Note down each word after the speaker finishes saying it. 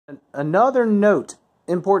Another note,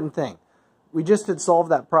 important thing. We just had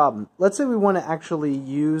solved that problem. Let's say we want to actually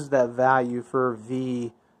use that value for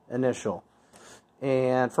V initial.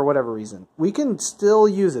 And for whatever reason, we can still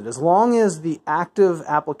use it as long as the active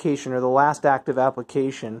application or the last active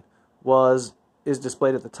application is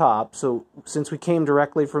displayed at the top. So since we came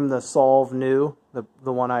directly from the solve new,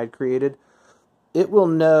 the one I had created, it will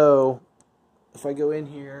know if I go in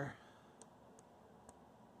here.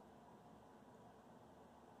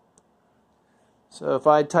 So if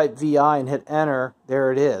I type VI and hit enter,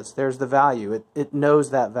 there it is. There's the value. It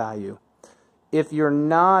knows that value. If you're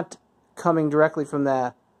not coming directly from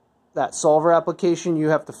that solver application, you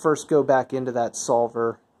have to first go back into that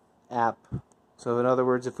solver app. So in other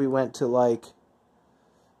words, if we went to, like,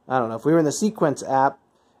 I don't know, if we were in the sequence app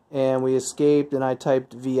and we escaped and I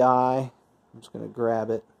typed VI, I'm just going to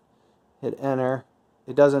grab it, hit enter,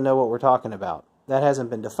 it doesn't know what we're talking about. That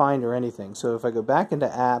hasn't been defined or anything. So if I go back into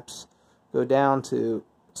apps, go down to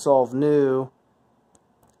solve new,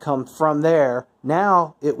 come from there,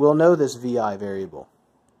 now it will know this VI variable.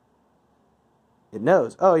 It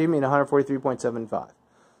knows, oh, you mean 143.75.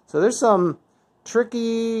 So there's some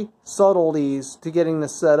tricky subtleties to getting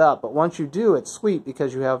this set up, but once you do, it's sweet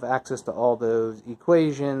because you have access to all those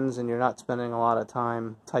equations and you're not spending a lot of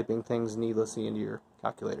time typing things needlessly into your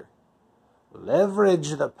calculator.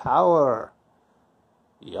 Leverage the power,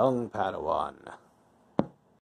 young Padawan.